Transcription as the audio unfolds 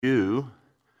you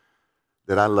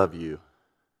that I love you.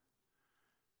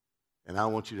 And I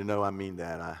want you to know I mean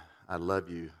that. I love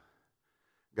you.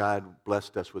 God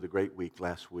blessed us with a great week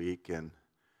last week, and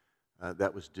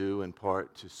that was due in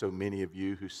part to so many of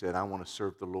you who said, I want to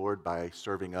serve the Lord by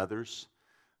serving others.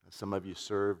 Some of you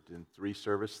served in 3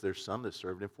 services. There's some that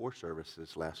served in 4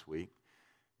 services last week.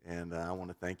 And I want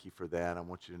to thank you for that. I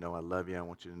want you to know I love you. I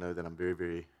want you to know that I'm very,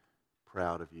 very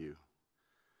proud of you.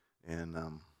 And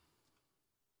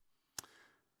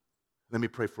let me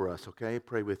pray for us, okay?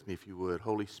 Pray with me if you would.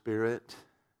 Holy Spirit,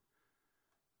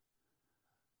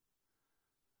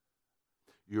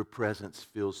 your presence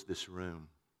fills this room.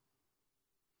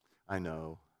 I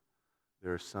know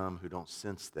there are some who don't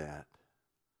sense that,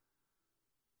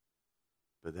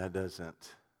 but that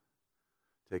doesn't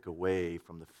take away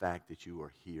from the fact that you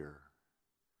are here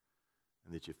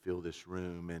and that you fill this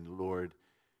room. And Lord,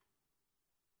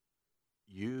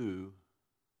 you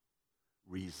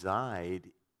reside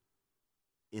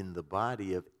in the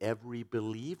body of every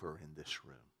believer in this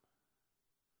room.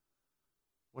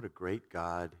 What a great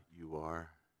God you are.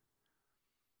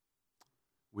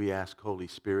 We ask, Holy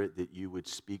Spirit, that you would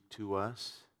speak to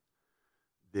us,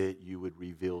 that you would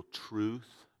reveal truth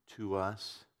to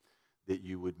us, that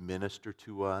you would minister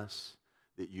to us,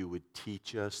 that you would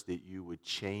teach us, that you would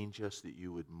change us, that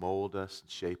you would mold us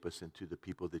and shape us into the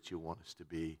people that you want us to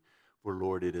be. For,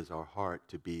 Lord, it is our heart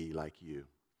to be like you.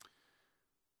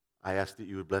 I ask that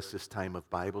you would bless this time of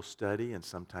Bible study, and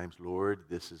sometimes, Lord,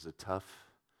 this is a tough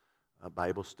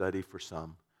Bible study for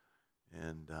some.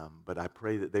 But I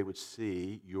pray that they would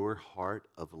see your heart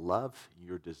of love,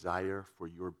 your desire for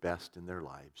your best in their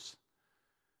lives.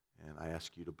 And I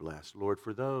ask you to bless. Lord,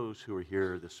 for those who are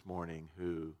here this morning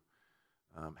who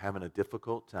having a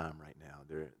difficult time right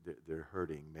now, they're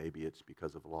hurting. Maybe it's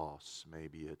because of loss.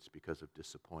 Maybe it's because of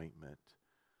disappointment.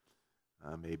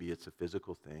 Maybe it's a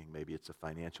physical thing. Maybe it's a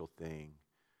financial thing.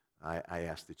 I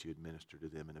ask that you administer to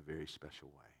them in a very special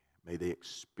way. May they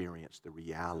experience the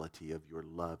reality of your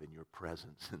love and your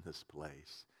presence in this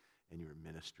place and your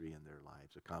ministry in their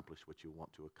lives. Accomplish what you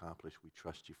want to accomplish. We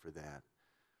trust you for that.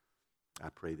 I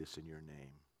pray this in your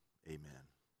name. Amen.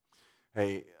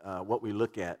 Hey, what we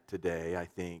look at today, I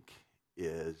think,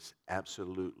 is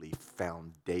absolutely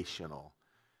foundational.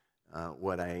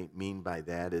 What I mean by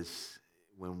that is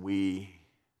when we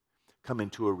come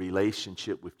into a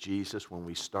relationship with Jesus, when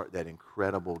we start that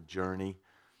incredible journey,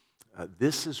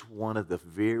 this is one of the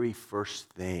very first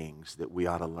things that we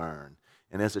ought to learn.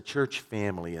 And as a church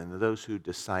family, and those who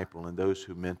disciple, and those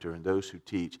who mentor, and those who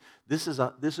teach, this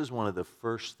is one of the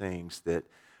first things that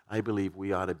I believe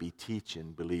we ought to be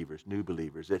teaching believers, new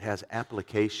believers. It has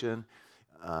application.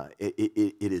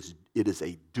 It is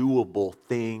a doable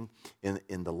thing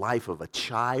in the life of a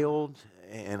child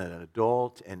and an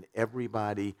adult and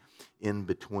everybody in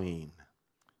between.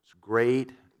 It's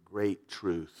great, great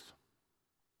truth.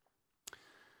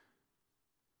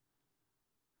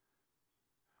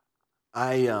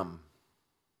 I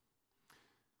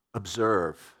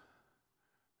observe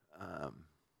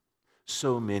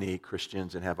so many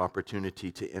Christians and have opportunity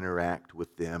to interact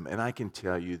with them. And I can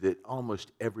tell you that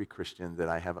almost every Christian that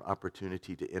I have an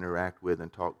opportunity to interact with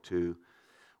and talk to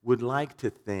would like to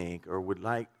think or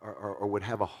would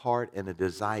have a heart and a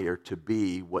desire to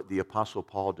be what the Apostle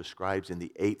Paul describes in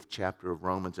the 8th chapter of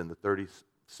Romans in the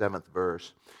 37th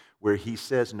verse, where he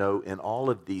says, no, in all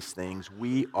of these things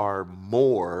we are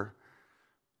more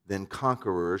than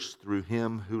conquerors through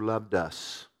him who loved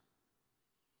us.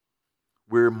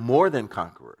 We're more than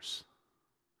conquerors,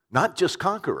 not just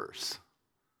conquerors.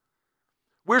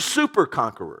 We're super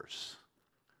conquerors,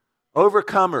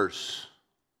 overcomers,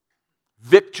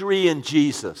 victory in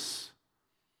Jesus.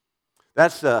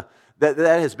 That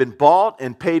has been bought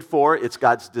and paid for. It's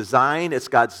God's design, it's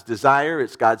God's desire,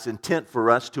 it's God's intent for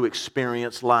us to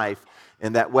experience life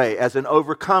in that way, as an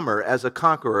overcomer, as a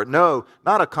conqueror. No,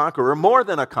 not a conqueror, more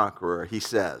than a conqueror, he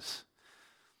says.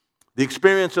 The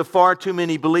experience of far too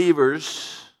many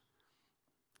believers,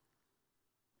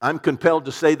 I'm compelled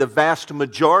to say the vast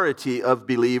majority of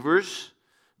believers,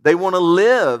 they want to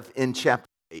live in chapter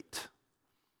 8.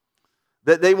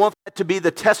 That they want that to be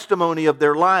the testimony of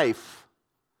their life.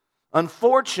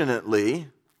 Unfortunately,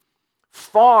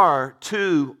 far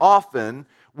too often,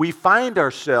 we find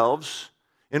ourselves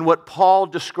in what Paul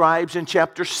describes in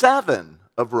chapter 7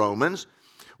 of Romans,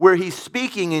 where he's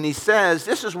speaking and he says,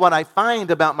 this is what I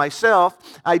find about myself.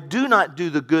 I do not do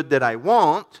the good that I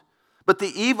want, but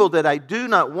the evil that I do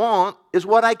not want is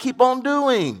what I keep on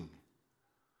doing.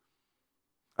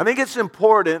 I think it's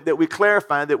important that we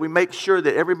clarify, that we make sure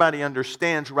that everybody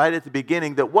understands right at the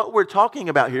beginning that what we're talking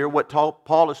about here, what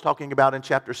Paul is talking about in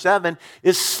chapter 7,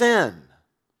 is sin.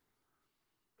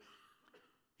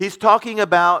 He's talking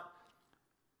about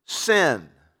sin.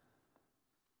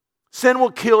 Sin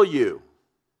will kill you.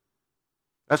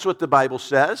 That's what the Bible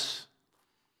says.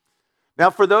 Now,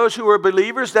 for those who are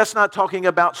believers, that's not talking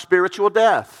about spiritual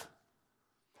death.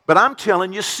 But I'm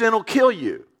telling you, sin will kill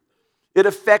you. It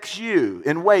affects you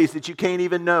in ways that you can't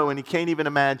even know and you can't even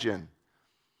imagine.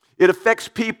 It affects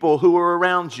people who are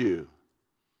around you.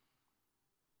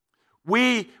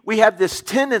 We have this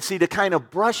tendency to kind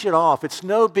of brush it off. It's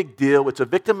no big deal. It's a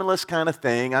victimless kind of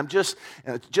thing. I'm just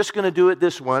going to do it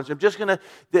this once. I'm just going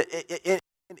to...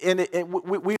 And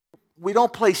we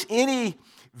don't place any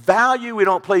value, we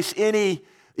don't place any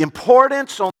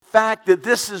importance on the fact that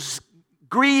this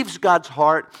grieves God's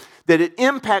heart, that it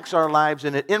impacts our lives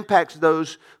and it impacts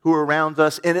those who are around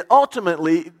us, and it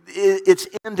ultimately, its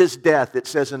end is death, it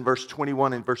says in verse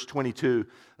 21 and verse 22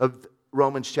 of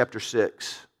Romans chapter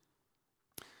 6.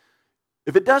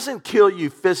 If it doesn't kill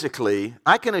you physically,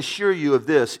 I can assure you of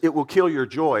this, it will kill your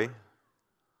joy.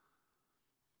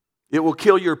 It will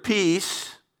kill your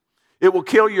peace. It will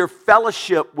kill your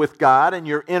fellowship with God and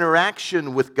your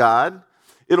interaction with God.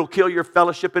 It'll kill your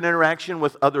fellowship and interaction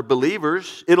with other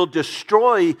believers. It'll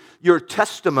destroy your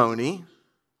testimony.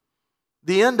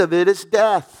 The end of it is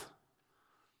death.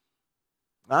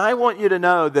 I want you to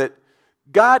know that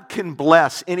God can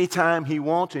bless anytime He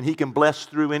wants, and He can bless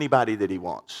through anybody that He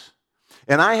wants.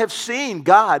 And I have seen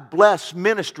God bless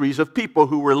ministries of people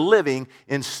who were living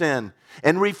in sin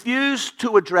and refused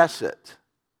to address it.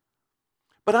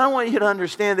 But I want you to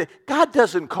understand that God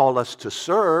doesn't call us to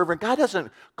serve, and God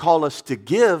doesn't call us to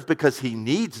give because He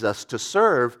needs us to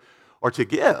serve or to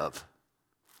give.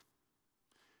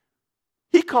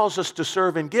 He calls us to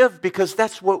serve and give because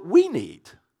that's what we need.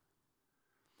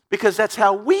 Because that's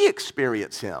how we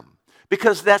experience Him.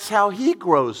 Because that's how He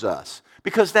grows us.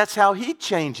 Because that's how He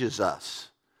changes us.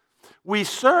 We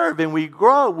serve and we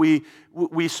grow.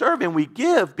 We serve and we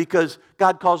give because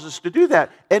God calls us to do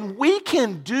that. And we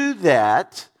can do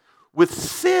that with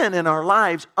sin in our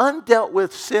lives, undealt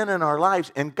with sin in our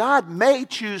lives, and God may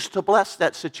choose to bless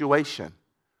that situation.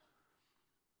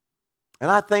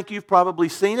 And I think you've probably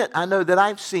seen it. I know that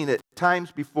I've seen it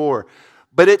times before.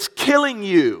 But it's killing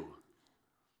you.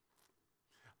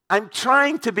 I'm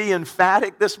trying to be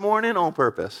emphatic this morning on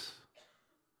purpose.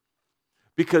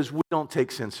 Because we don't take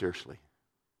sin seriously.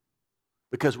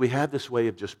 Because we have this way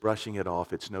of just brushing it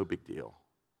off. It's no big deal.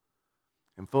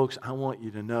 And folks, I want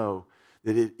you to know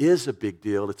that it is a big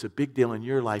deal. It's a big deal in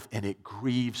your life, and it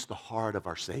grieves the heart of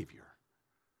our Savior.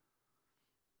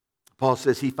 Paul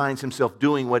says he finds himself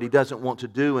doing what he doesn't want to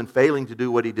do and failing to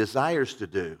do what he desires to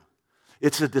do.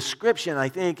 It's a description, I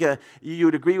think you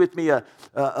would agree with me,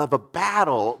 of a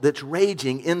battle that's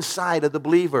raging inside of the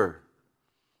believer.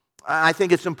 I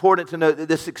think it's important to know that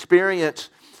this experience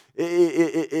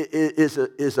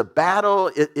is a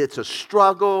battle, it's a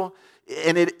struggle,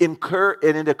 and it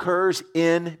occurs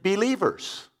in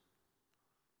believers.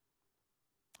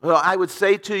 Well, I would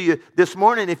say to you this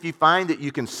morning, if you find that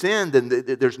you can sin, then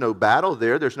there's no battle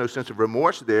there, there's no sense of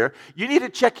remorse there, you need to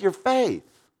check your faith.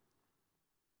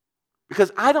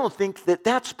 Because I don't think that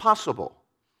that's possible,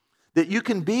 that you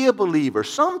can be a believer.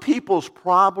 Some people's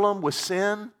problem with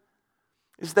sin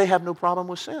is they have no problem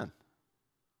with sin.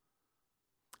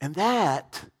 And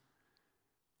that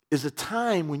is a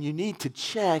time when you need to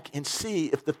check and see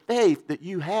if the faith that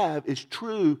you have is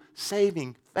true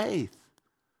saving faith.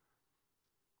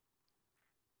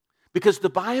 Because the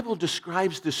Bible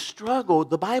describes this struggle,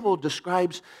 the Bible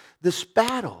describes this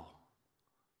battle.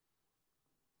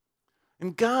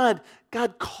 And God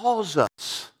calls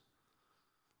us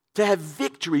to have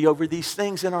victory over these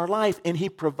things in our life, and He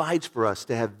provides for us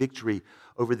to have victory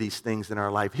over these things in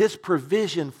our life. His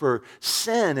provision for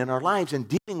sin in our lives and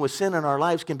dealing with sin in our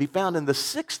lives can be found in the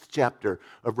 6th chapter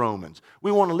of Romans.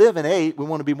 We want to live in 8. We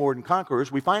want to be more than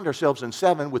conquerors. We find ourselves in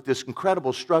 7 with this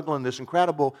incredible struggle and this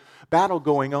incredible battle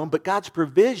going on. But God's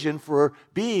provision for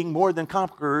being more than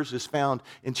conquerors is found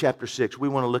in chapter 6. We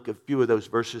want to look at a few of those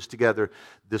verses together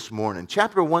this morning.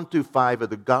 Chapter 1 through 5 of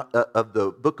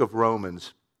the book of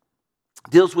Romans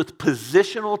deals with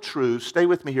positional truths. Stay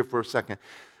with me here for a second.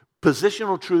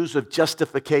 Positional truths of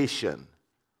justification.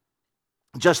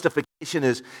 Justification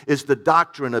is the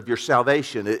doctrine of your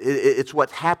salvation. It's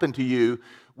what happened to you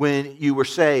when you were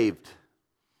saved.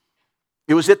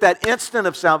 It was at that instant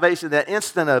of salvation, that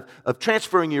instant of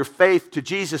transferring your faith to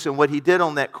Jesus and what He did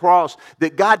on that cross,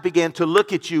 that God began to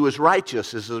look at you as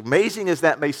righteous. As amazing as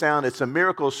that may sound, it's a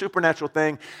miracle, a supernatural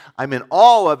thing. I'm in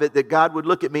awe of it that God would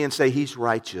look at me and say, He's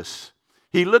righteous.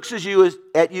 He looks at you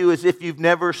as if you've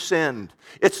never sinned.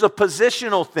 It's a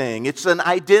positional thing. It's an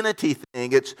identity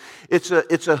thing. It's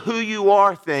a who you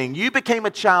are thing. You became a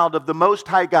child of the Most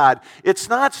High God. It's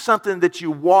not something that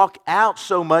you walk out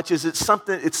so much as it's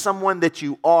someone that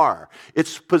you are.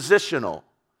 It's positional.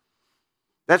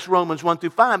 That's Romans 1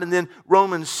 through 5. And then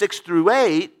Romans 6 through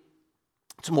 8,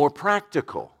 it's more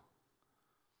practical.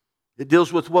 It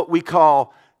deals with what we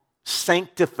call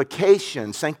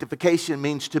sanctification. Sanctification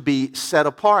means to be set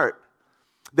apart.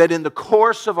 That in the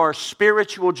course of our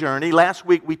spiritual journey, last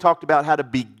week we talked about how to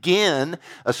begin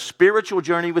a spiritual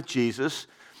journey with Jesus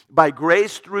by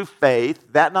grace through faith,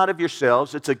 that not of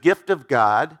yourselves. It's a gift of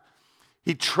God.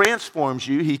 He transforms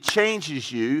you. He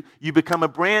changes you. You become a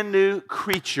brand new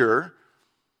creature.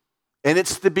 And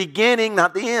it's the beginning,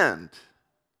 not the end.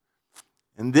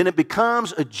 And then it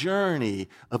becomes a journey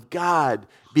of God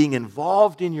being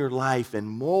involved in your life and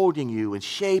molding you and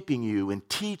shaping you and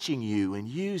teaching you and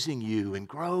using you and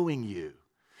growing you.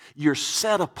 You're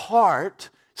set apart,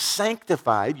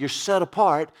 sanctified, you're set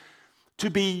apart to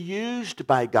be used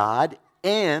by God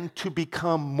and to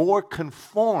become more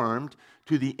conformed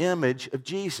to the image of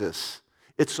Jesus.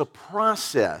 It's a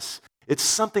process. It's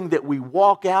something that we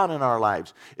walk out in our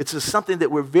lives. It's something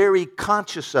that we're very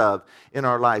conscious of in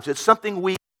our lives. It's something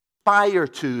we aspire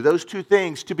to, those two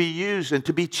things, to be used and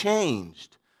to be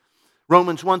changed.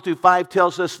 Romans 1 through 5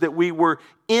 tells us that we were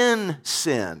in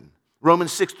sin.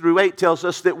 Romans 6 through 8 tells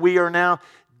us that we are now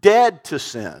dead to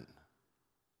sin.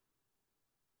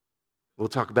 We'll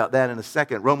talk about that in a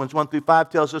second. Romans 1 through 5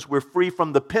 tells us we're free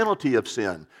from the penalty of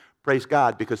sin. Praise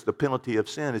God, because the penalty of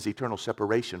sin is eternal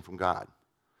separation from God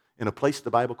in a place the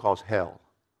Bible calls hell.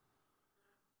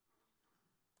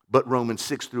 But Romans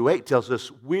 6 through 8 tells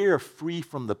us we're free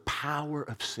from the power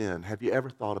of sin. Have you ever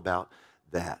thought about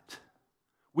that?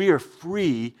 We are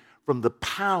free from the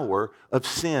power of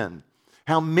sin.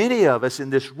 How many of us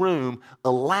in this room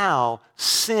allow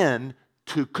sin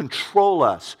to control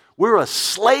us? We're a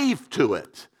slave to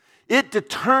it. It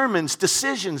determines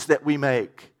decisions that we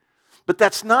make. But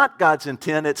that's not God's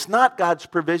intent. It's not God's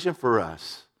provision for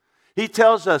us. He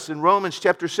tells us in Romans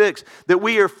chapter 6 that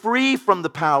we are free from the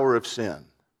power of sin.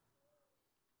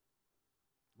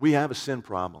 We have a sin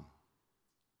problem.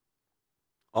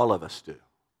 All of us do.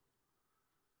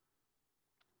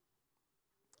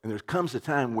 And there comes a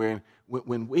time when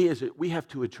we have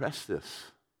to address this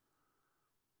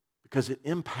because it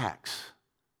impacts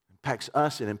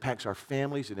us, it impacts our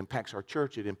families, it impacts our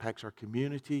church, it impacts our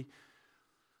community,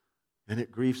 and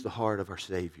it grieves the heart of our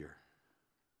Savior.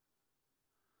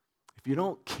 If you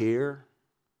don't care,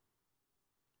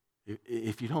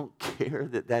 if you don't care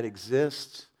that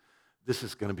exists, this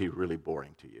is going to be really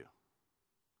boring to you.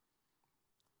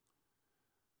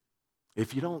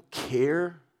 If you don't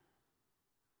care,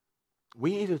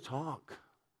 we need to talk.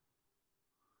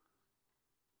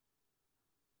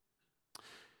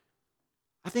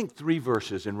 I think 3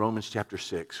 verses in Romans chapter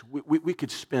 6. We could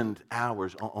spend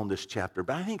hours on this chapter,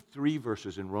 but I think 3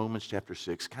 verses in Romans chapter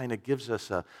 6 kind of gives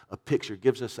us a picture,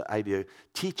 gives us an idea,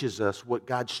 teaches us what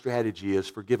God's strategy is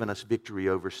for giving us victory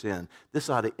over sin.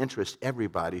 This ought to interest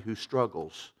everybody who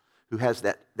struggles, who has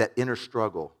that inner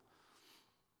struggle.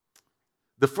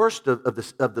 The first of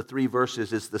the 3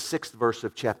 verses is the 6th verse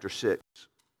of chapter 6.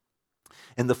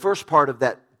 And the first part of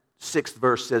that 6th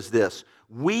verse says this: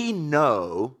 we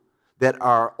know that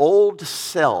our old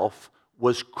self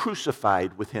was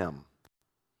crucified with him.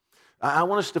 I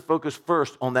want us to focus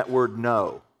first on that word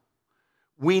know.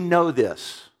 We know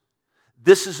this.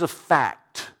 This is a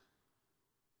fact.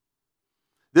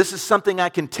 This is something I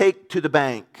can take to the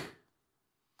bank.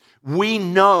 We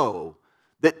know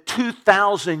that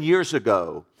 2,000 years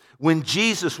ago, when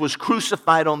Jesus was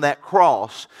crucified on that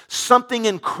cross, something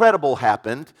incredible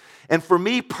happened. And for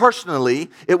me personally,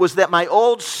 it was that my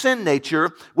old sin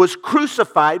nature was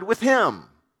crucified with him.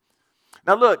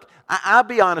 Now look, I'll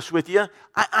be honest with you.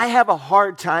 I have a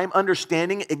hard time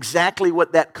understanding exactly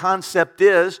what that concept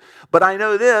is, but I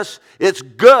know this: it's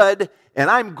good, and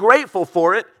I'm grateful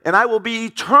for it, and I will be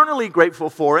eternally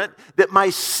grateful for it, that my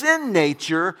sin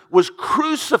nature was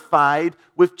crucified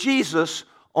with Jesus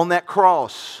on that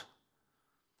cross.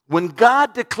 When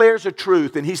God declares a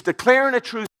truth, and He's declaring a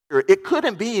truth here, it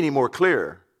couldn't be any more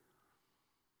clear.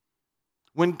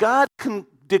 When God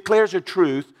declares a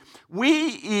truth, we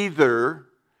either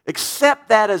accept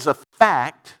that as a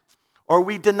fact or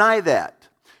we deny that.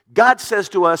 God says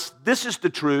to us, this is the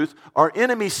truth. Our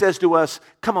enemy says to us,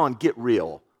 come on, get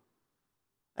real.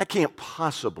 That can't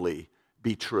possibly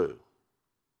be true.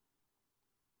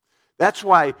 That's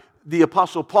why the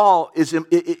Apostle Paul is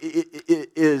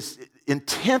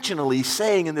intentionally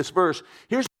saying in this verse,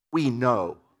 here's what we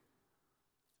know.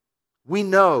 We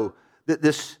know that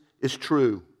this is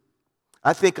true.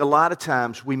 I think a lot of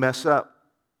times we mess up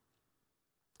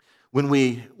when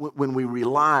we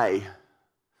rely.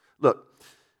 Look,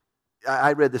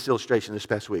 I read this illustration this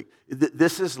past week.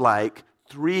 This is like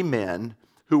three men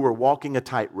who were walking a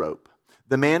tightrope.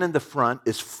 The man in the front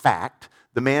is fact,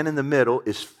 the man in the middle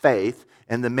is faith,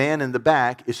 and the man in the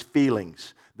back is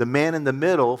feelings. The man in the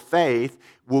middle, faith,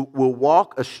 will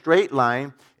walk a straight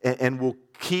line and will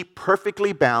keep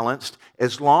perfectly balanced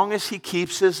as long as he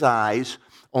keeps his eyes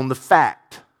on the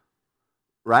fact.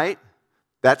 Right?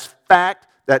 That's fact.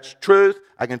 That's truth.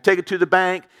 I can take it to the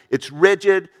bank. It's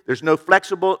rigid. There's no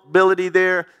flexibility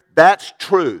there. That's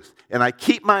truth. And I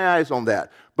keep my eyes on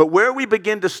that. But where we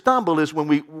begin to stumble is when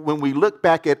we look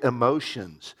back at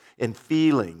emotions and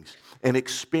feelings and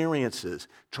experiences,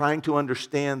 trying to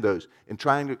understand those and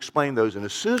trying to explain those. And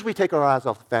as soon as we take our eyes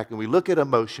off the fact and we look at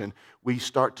emotion, we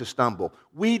start to stumble.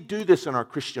 We do this in our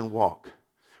Christian walk.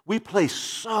 We place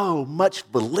so much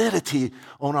validity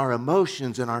on our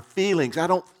emotions and our feelings. I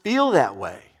don't feel that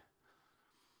way.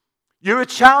 You're a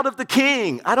child of the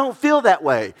King. I don't feel that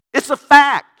way. It's a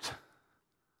fact.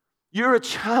 You're a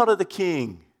child of the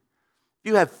King.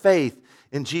 You have faith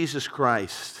in Jesus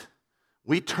Christ.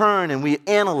 We turn and we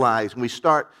analyze and we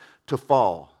start to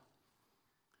fall.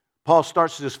 Paul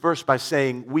starts this verse by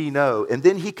saying, we know. And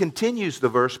then he continues the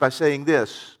verse by saying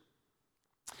this.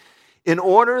 In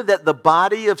order that the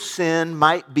body of sin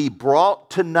might be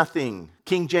brought to nothing.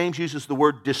 King James uses the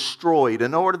word destroyed.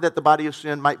 In order that the body of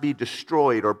sin might be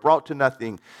destroyed or brought to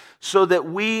nothing, so that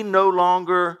we no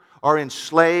longer are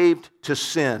enslaved to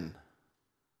sin.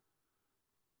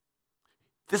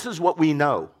 This is what we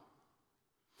know.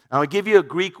 I'll give you a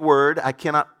Greek word. I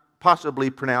cannot possibly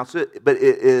pronounce it, but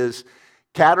it is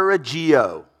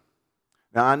katarageo.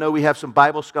 Now, I know we have some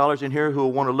Bible scholars in here who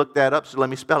will want to look that up, so let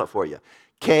me spell it for you.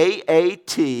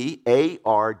 Katargeo.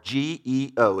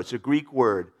 It's a Greek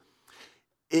word.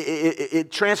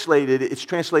 It's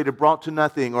translated brought to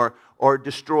nothing or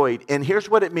destroyed. And here's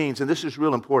what it means, and this is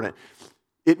real important.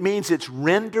 It means it's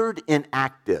rendered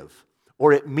inactive,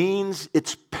 or it means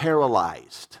it's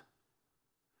paralyzed.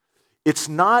 It's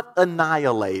not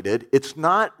annihilated. It's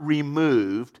not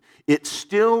removed. It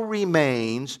still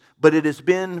remains, but it has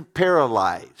been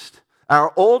paralyzed.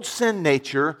 Our old sin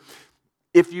nature,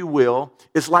 if you will,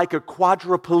 is like a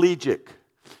quadriplegic.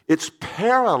 It's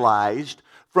paralyzed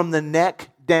from the neck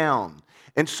down.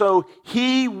 And so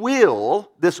he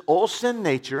will, this old sin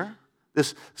nature,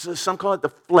 some call it the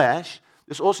flesh,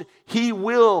 he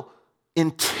will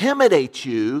intimidate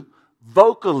you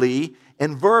vocally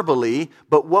and verbally,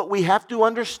 but what we have to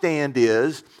understand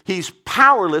is he's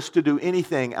powerless to do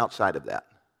anything outside of that.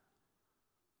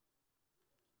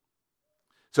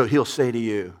 So he'll say to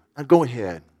you, go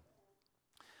ahead.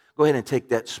 Go ahead and take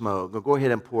that smoke, or go ahead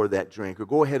and pour that drink, or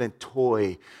go ahead and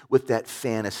toy with that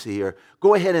fantasy, or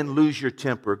go ahead and lose your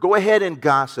temper. Go ahead and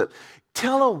gossip.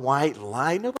 Tell a white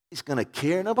lie. Nobody's going to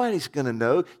care. Nobody's going to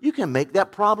know. You can make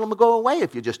that problem go away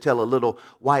if you just tell a little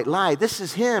white lie. This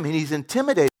is him, and he's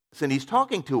intimidating us, and he's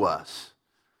talking to us.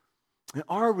 And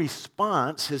our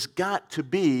response has got to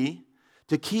be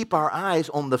to keep our eyes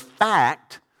on the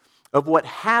fact of what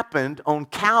happened on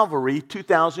Calvary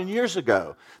 2,000 years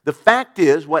ago. The fact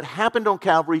is, what happened on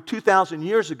Calvary 2,000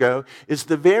 years ago is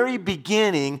the very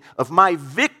beginning of my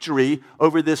victory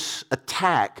over this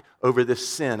attack, over this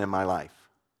sin in my life.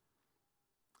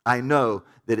 I know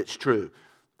that it's true.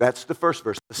 That's the first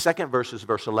verse. The second verse is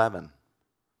verse 11.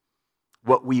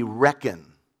 What we reckon.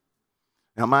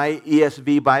 Now, my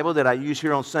ESV Bible that I use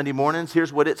here on Sunday mornings,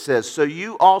 here's what it says. So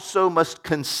you also must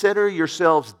consider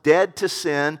yourselves dead to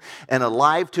sin and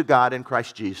alive to God in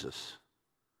Christ Jesus.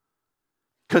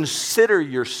 Consider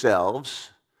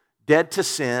yourselves dead to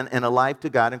sin and alive to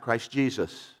God in Christ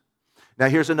Jesus. Now,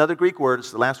 here's another Greek word.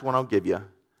 It's the last one I'll give you.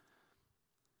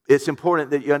 It's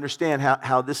important that you understand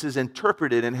how this is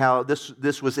interpreted and how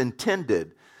this was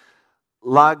intended.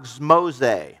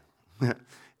 Logzomai.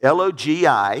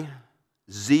 Logizomai.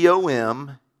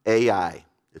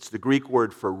 It's the Greek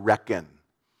word for reckon.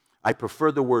 I prefer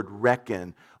the word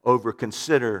reckon over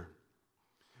consider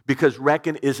because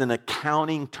reckon is an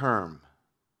accounting term.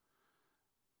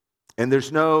 And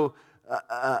there's no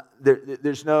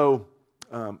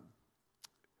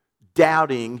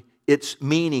doubting its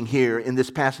meaning here in this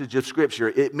passage of Scripture.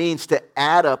 It means to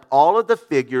add up all of the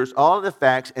figures, all of the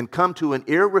facts, and come to an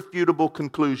irrefutable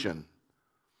conclusion.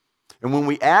 And when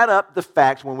we add up the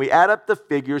facts, when we add up the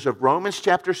figures of Romans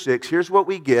chapter 6, here's what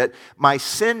we get. My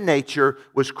sin nature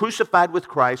was crucified with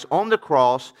Christ on the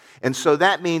cross, and so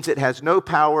that means it has no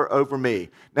power over me.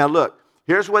 Now look,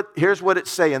 Here's what it's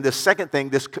saying. This second thing,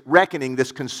 this reckoning,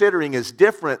 this considering is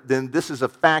different than this is a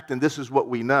fact and this is what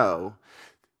we know.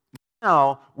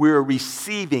 Now we're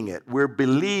receiving it, we're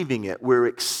believing it, we're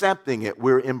accepting it,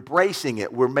 we're embracing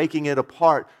it, we're making it a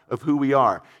part of who we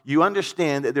are. You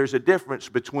understand that there's a difference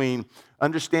between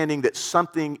understanding that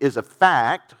something is a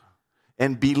fact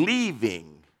and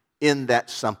believing in that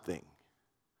something.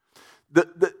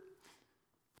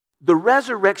 The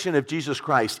resurrection of Jesus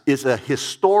Christ is a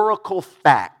historical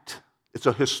fact. It's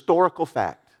a historical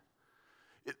fact.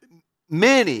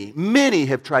 Many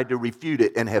have tried to refute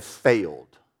it and have failed.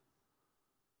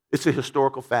 It's a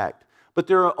historical fact. But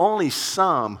there are only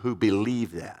some who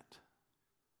believe that.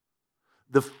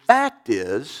 The fact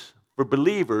is, for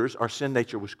believers, our sin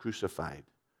nature was crucified.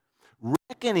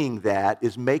 Reckoning that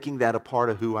is making that a part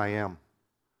of who I am.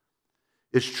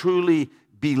 It's truly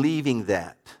believing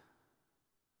that.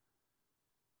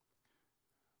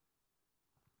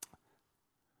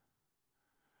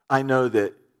 I know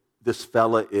that this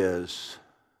fella is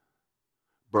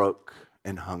broke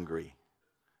and hungry.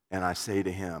 And I say to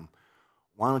him,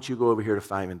 why don't you go over here to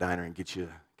Five and Diner and get you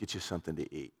something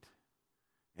to eat?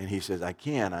 And he says, I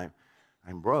can.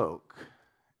 I'm broke.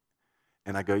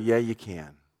 And I go, yeah, you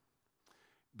can.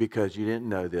 Because you didn't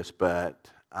know this,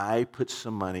 but I put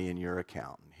some money in your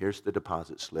account. And here's the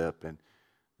deposit slip. And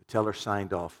the teller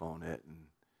signed off on it. And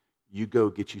you go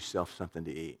get yourself something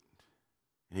to eat.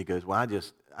 And he goes, well,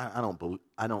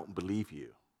 I don't believe you.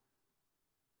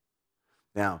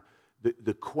 Now,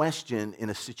 the question in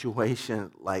a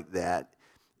situation like that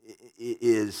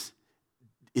is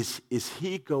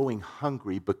he going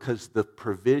hungry because the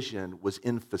provision was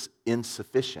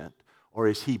insufficient, or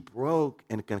is he broke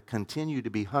and going to continue to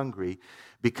be hungry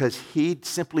because he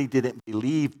simply didn't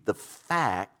believe the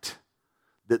fact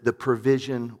that the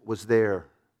provision was there?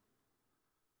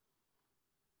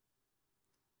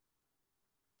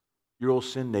 Your old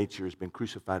sin nature has been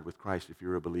crucified with Christ if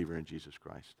you're a believer in Jesus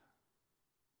Christ.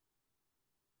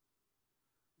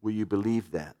 Will you believe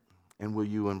that? And will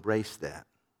you embrace that?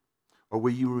 Or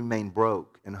will you remain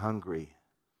broke and hungry?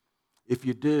 If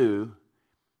you do,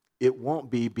 it won't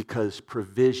be because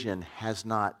provision has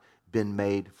not been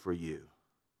made for you.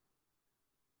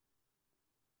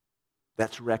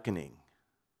 That's reckoning.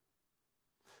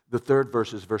 The third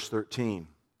verse is verse 13.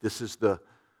 This is the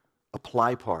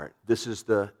apply part. This is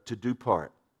the to-do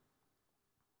part.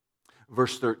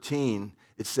 Verse 13,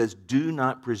 it says, do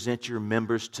not present your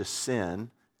members to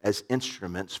sin as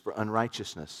instruments for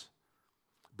unrighteousness,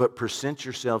 but present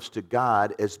yourselves to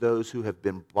God as those who have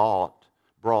been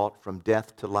brought from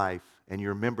death to life, and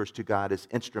your members to God as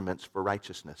instruments for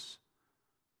righteousness.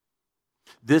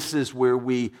 This is where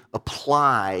we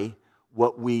apply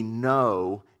what we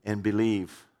know and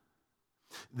believe.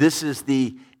 This is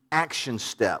the action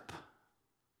step.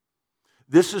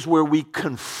 This is where we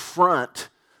confront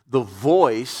the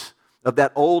voice of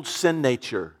that old sin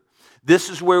nature. This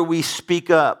is where we speak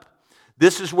up.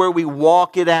 This is where we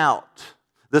walk it out.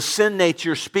 The sin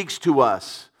nature speaks to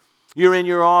us. You're in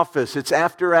your office. It's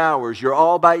after hours. You're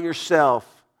all by yourself.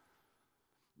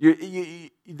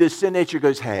 The sin nature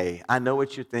goes, hey, I know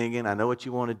what you're thinking. I know what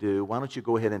you want to do. Why don't you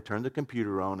go ahead and turn the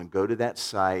computer on and go to that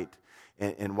site?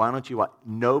 And why don't you,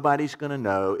 nobody's going to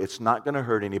know. It's not going to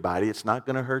hurt anybody. It's not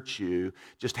going to hurt you.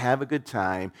 Just have a good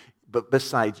time. But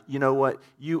besides, you know what?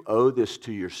 You owe this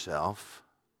to yourself.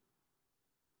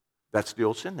 That's the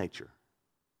old sin nature.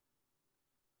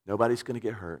 Nobody's going to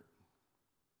get hurt.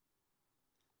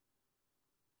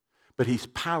 But he's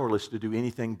powerless to do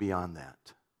anything beyond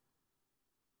that.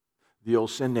 The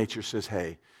old sin nature says,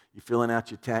 hey, you're filling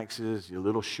out your taxes, you're a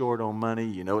little short on money,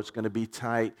 you know it's going to be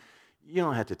tight. You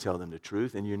don't have to tell them the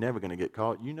truth, and you're never going to get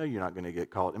caught. You know you're not going to get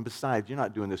caught. And besides, you're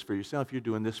not doing this for yourself, you're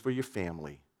doing this for your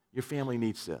family. Your family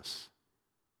needs this.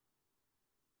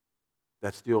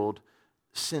 That's the old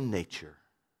sin nature.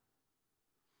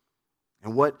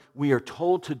 And what we are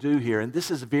told to do here, and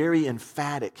this is very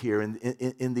emphatic here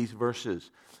in these verses.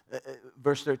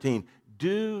 Verse 13,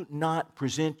 do not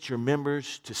present your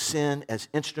members to sin as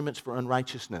instruments for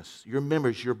unrighteousness. Your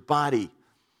members, your body,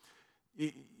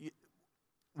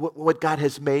 what God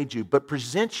has made you, but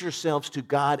present yourselves to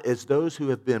God as those who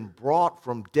have been brought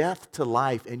from death to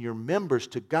life, and your members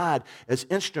to God as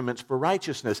instruments for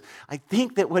righteousness. I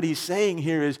think that what he's saying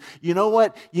here is, you know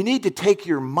what? You need to take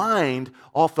your mind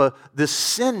off of the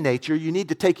sin nature. You need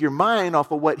to take your mind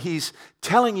off of what he's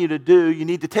telling you to do. You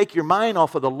need to take your mind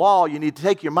off of the law. You need to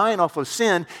take your mind off of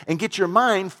sin and get your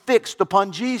mind fixed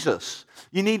upon Jesus.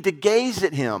 You need to gaze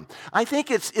at him. I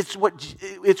think it's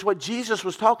what Jesus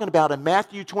was talking about in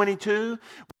Matthew 22.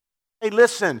 Hey,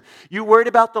 listen, you worried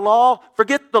about the law?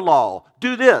 Forget the law.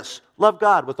 Do this. Love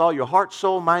God with all your heart,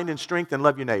 soul, mind, and strength, and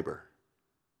love your neighbor.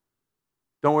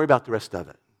 Don't worry about the rest of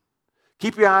it.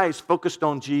 Keep your eyes focused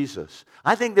on Jesus.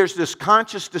 I think there's this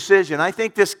conscious decision. I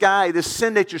think this guy, this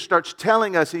sin nature starts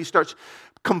telling us, he starts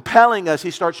compelling us, he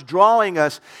starts drawing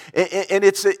us, and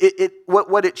it's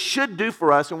what it should do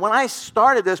for us. And when I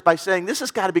started this by saying this has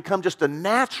got to become just a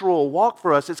natural walk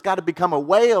for us, it's got to become a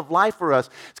way of life for us,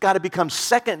 it's got to become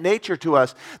second nature to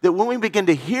us, that when we begin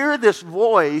to hear this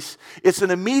voice, it's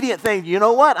an immediate thing. You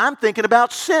know what? I'm thinking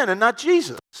about sin and not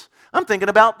Jesus. I'm thinking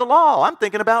about the law. I'm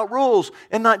thinking about rules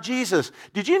and not Jesus.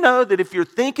 Did you know that if you're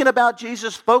thinking about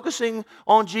Jesus, focusing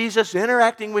on Jesus,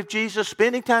 interacting with Jesus,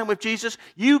 spending time with Jesus,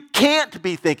 you can't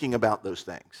be thinking about those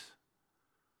things?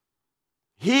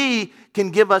 He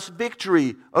can give us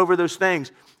victory over those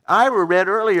things. Ira read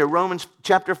earlier Romans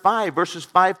chapter 5, verses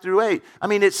 5 through 8. I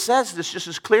mean, it says this just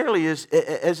as clearly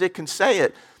as it can say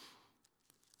it.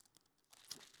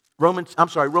 Romans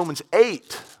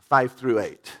 8, 5 through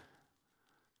 8.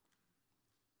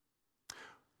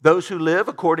 Those who live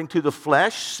according to the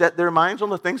flesh set their minds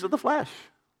on the things of the flesh.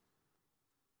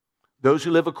 Those who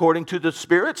live according to the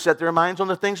Spirit set their minds on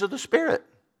the things of the Spirit.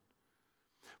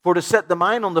 For to set the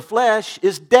mind on the flesh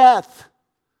is death.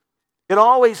 It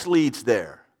always leads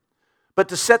there. But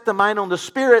to set the mind on the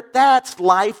Spirit, that's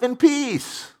life and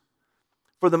peace.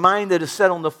 For the mind that is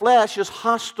set on the flesh is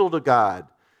hostile to God.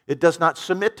 It does not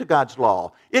submit to God's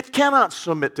law. It cannot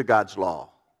submit to God's law.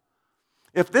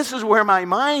 If this is where my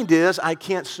mind is, I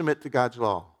can't submit to God's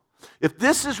law. If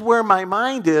this is where my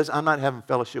mind is, I'm not having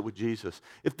fellowship with Jesus.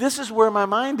 If this is where my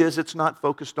mind is, it's not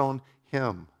focused on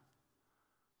Him.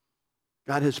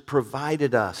 God has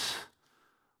provided us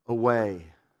a way.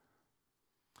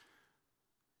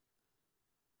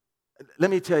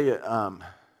 Let me tell you,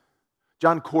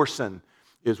 John Corson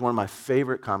is one of my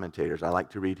favorite commentators. I like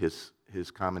to read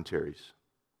his commentaries.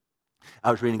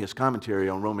 I was reading his commentary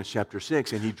on Romans chapter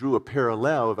 6, and he drew a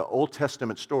parallel of an Old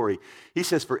Testament story. He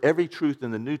says for every truth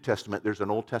in the New Testament, there's an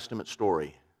Old Testament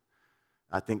story.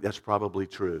 I think that's probably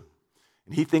true.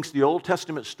 And he thinks the Old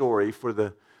Testament story for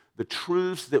the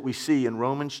truths that we see in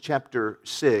Romans chapter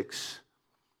 6,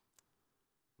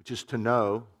 which is to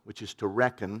know, which is to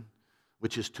reckon,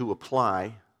 which is to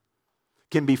apply,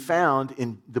 can be found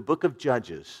in the book of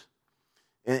Judges,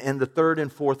 in the third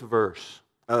and fourth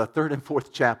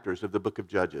chapters of the book of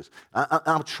Judges.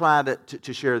 I'll try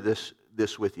to share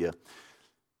this with you.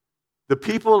 The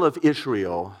people of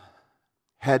Israel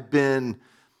had been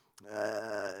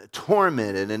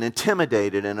tormented and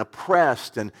intimidated and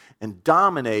oppressed and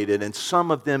dominated, and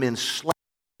some of them in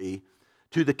slavery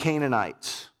to the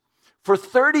Canaanites for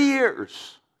 30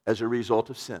 years as a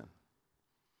result of sin.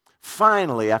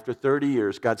 Finally, after 30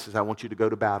 years, God says, I want you to go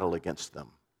to battle against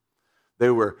them. They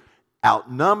were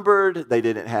outnumbered. They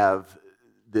didn't have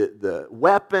the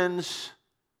weapons.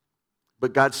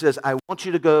 But God says, I want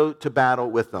you to go to battle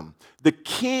with them. The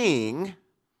king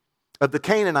of the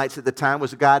Canaanites at the time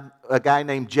was a guy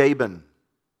named Jabin.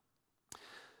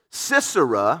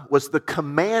 Sisera was the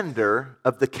commander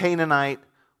of the Canaanite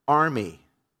army.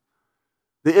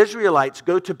 The Israelites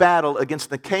go to battle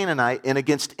against the Canaanite, and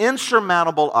against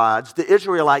insurmountable odds, the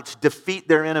Israelites defeat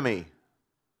their enemy.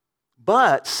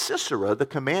 But Sisera, the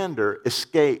commander,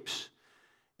 escapes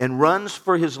and runs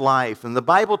for his life. And the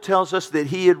Bible tells us that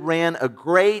he had ran a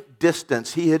great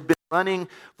distance. He had been running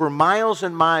for miles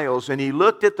and miles, and he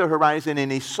looked at the horizon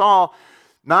and he saw,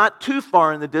 not too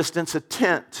far in the distance, a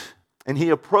tent. And he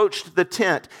approached the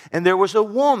tent, and there was a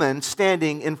woman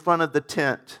standing in front of the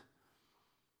tent.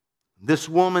 This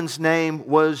woman's name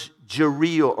was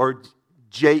Jael, or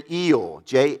Jael,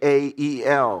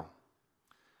 Jael.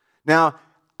 Now,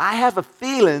 I have a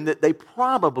feeling that they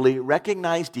probably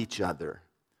recognized each other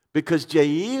because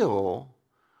Jael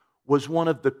was one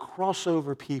of the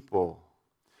crossover people.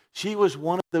 She was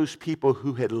one of those people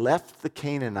who had left the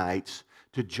Canaanites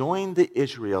to join the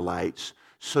Israelites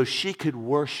so she could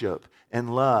worship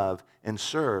and love and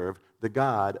serve the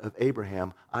God of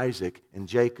Abraham, Isaac, and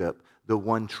Jacob, the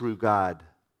one true God.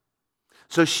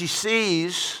 So she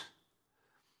sees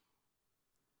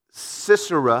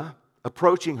Sisera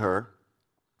approaching her.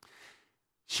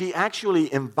 She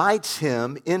actually invites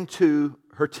him into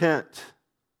her tent.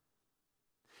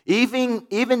 Even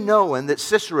knowing that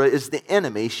Sisera is the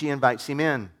enemy, she invites him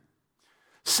in.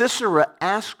 Sisera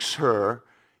asks her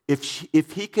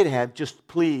if he could have just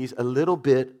please a little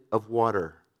bit of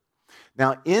water.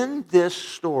 Now, in this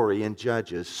story in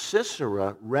Judges,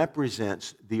 Sisera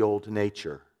represents the old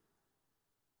nature.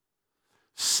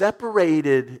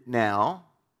 Separated now,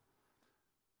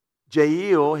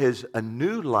 Jael has a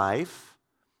new life,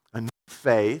 a new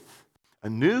faith, a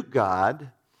new God,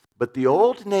 But the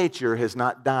old nature has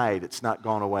not died. It's not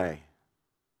gone away.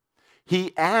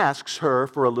 He asks her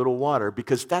for a little water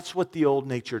because that's what the old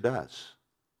nature does.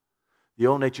 The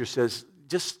old nature says,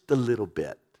 just a little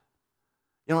bit.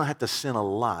 You don't have to sin a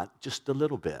lot, just a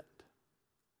little bit.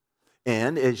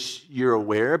 And as you're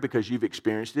aware, because you've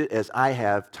experienced it, as I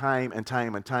have time and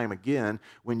time and time again,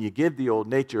 when you give the old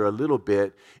nature a little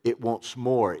bit, it wants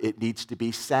more. It needs to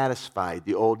be satisfied.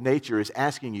 The old nature is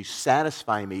asking you,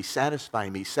 satisfy me, satisfy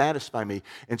me, satisfy me.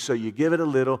 And so you give it a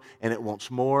little, and it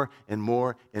wants more and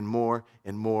more and more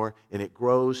and more, and it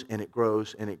grows and it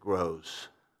grows and it grows.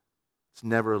 It's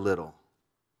never a little.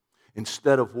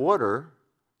 Instead of water,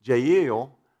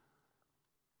 Jael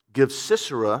gives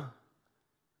Sisera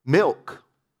milk.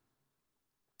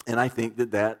 And I think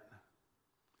that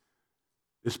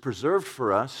is preserved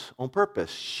for us on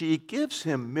purpose. She gives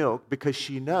him milk because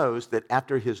she knows that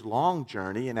after his long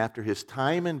journey and after his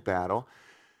time in battle,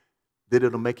 that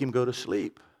it'll make him go to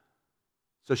sleep.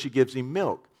 So she gives him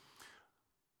milk.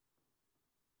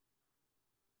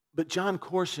 But John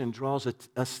Corson draws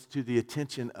us to the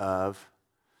attention of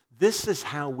this is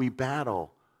how we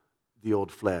battle the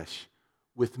old flesh,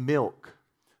 with milk.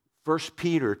 1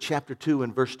 Peter chapter 2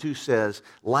 and verse 2 says,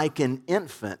 like an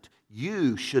infant,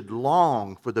 you should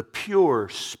long for the pure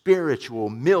spiritual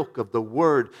milk of the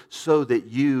word so that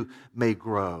you may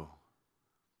grow.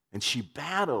 And she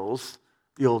battles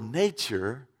the old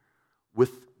nature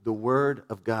with the word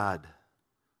of God.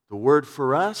 The word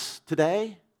for us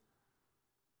today?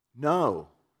 Know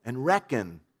and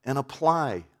reckon and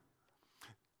apply.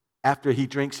 After he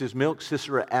drinks his milk,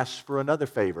 Sisera asks for another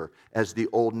favor, as the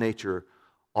old nature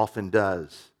often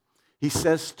does. He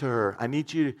says to her, I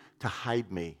need you to hide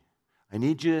me. I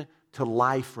need you to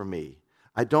lie for me.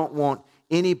 I don't want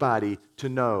anybody to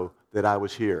know that I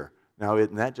was here. Now,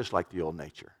 isn't that just like the old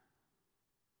nature?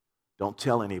 Don't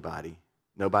tell anybody.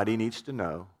 Nobody needs to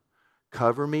know.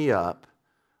 Cover me up.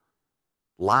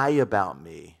 Lie about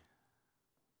me.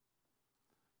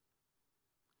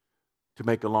 To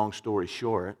make a long story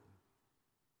short,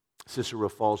 Sisera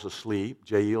falls asleep.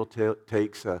 Jael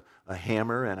takes a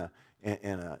hammer and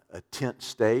a tent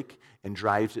stake and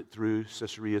drives it through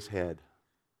Sisera's head.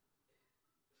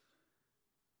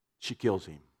 She kills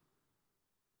him.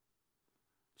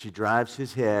 She drives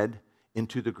his head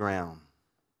into the ground.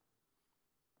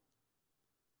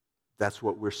 That's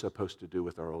what we're supposed to do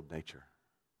with our old nature.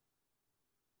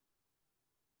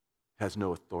 It has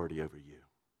no authority over you.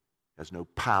 It has no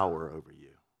power over you.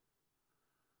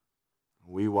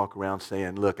 We walk around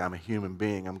saying, look, I'm a human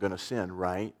being, I'm going to sin,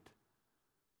 right?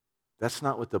 That's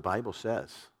not what the Bible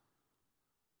says.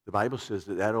 The Bible says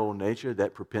that old nature,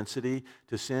 that propensity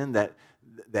to sin, that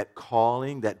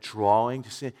calling, that drawing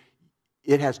to sin,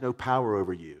 it has no power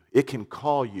over you. It can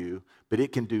call you, but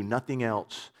it can do nothing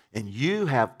else. And you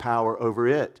have power over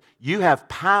it. You have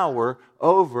power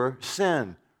over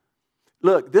sin.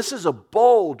 Look, this is a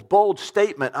bold, bold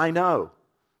statement, I know.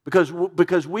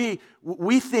 Because we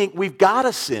think we've got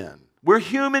to sin. We're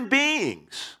human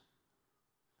beings.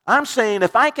 I'm saying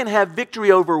if I can have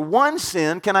victory over one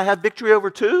sin, can I have victory over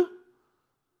two?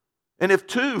 And if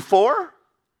two, 4?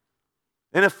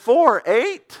 And if 4,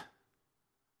 8?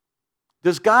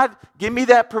 Does God give me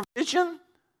that provision?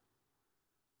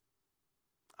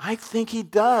 I think He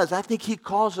does. I think He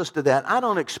calls us to that. I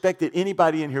don't expect that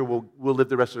anybody in here will live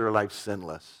the rest of their life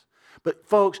sinless. But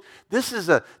folks, this is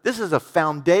a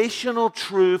foundational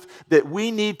truth that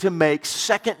we need to make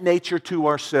second nature to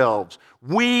ourselves.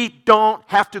 We don't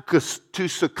have to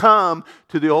succumb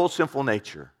to the old sinful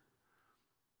nature.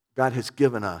 God has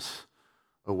given us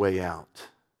a way out.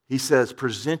 He says,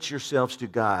 present yourselves to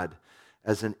God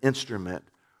as an instrument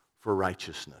for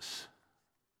righteousness.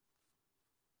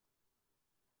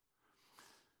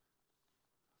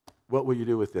 What will you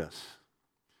do with this?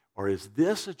 Or is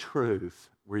this a truth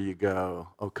where you go,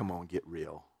 oh, come on, get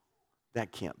real?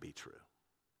 That can't be true.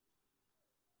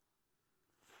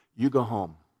 You go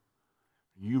home,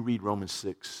 you read Romans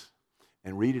 6,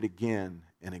 and read it again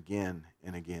and again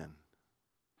and again.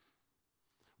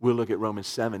 We'll look at Romans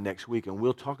 7 next week, and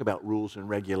we'll talk about rules and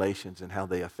regulations and how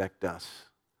they affect us.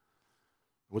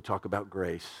 We'll talk about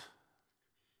grace.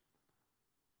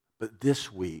 But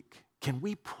this week, can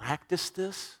we practice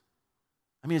this?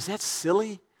 I mean, is that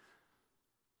silly?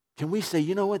 Can we say,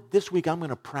 you know what, this week I'm going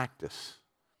to practice.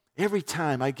 Every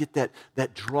time I get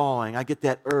that drawing, I get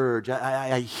that urge,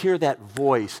 I hear that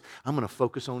voice, I'm going to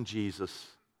focus on Jesus.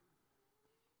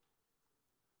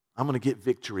 I'm going to get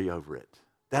victory over it.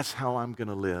 That's how I'm going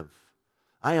to live.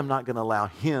 I am not going to allow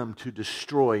him to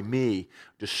destroy me,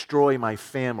 destroy my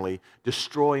family,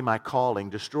 destroy my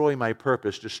calling, destroy my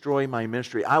purpose, destroy my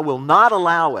ministry. I will not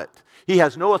allow it. He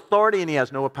has no authority and he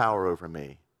has no power over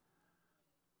me.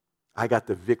 I got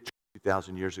the victory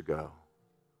 2,000 years ago.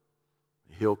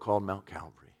 A hill called Mount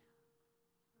Calvary.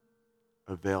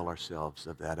 Avail ourselves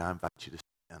of that. I invite you to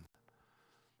stand.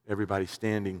 Everybody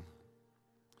standing.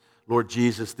 Lord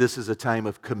Jesus, this is a time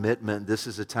of commitment. This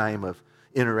is a time of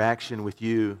interaction with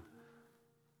you.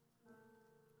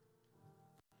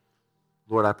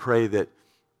 Lord, I pray that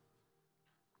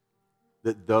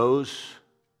those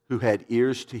who had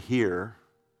ears to hear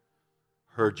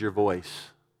heard your voice.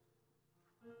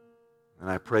 And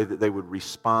I pray that they would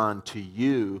respond to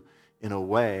you in a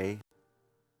way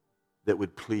that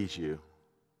would please you.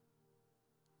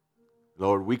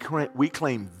 Lord, we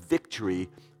claim victory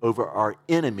over our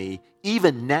enemy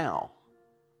even now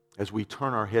as we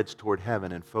turn our heads toward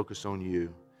heaven and focus on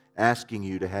you, asking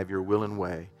you to have your will and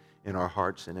way in our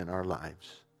hearts and in our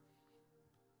lives.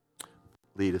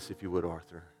 Lead us if you would,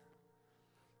 Arthur.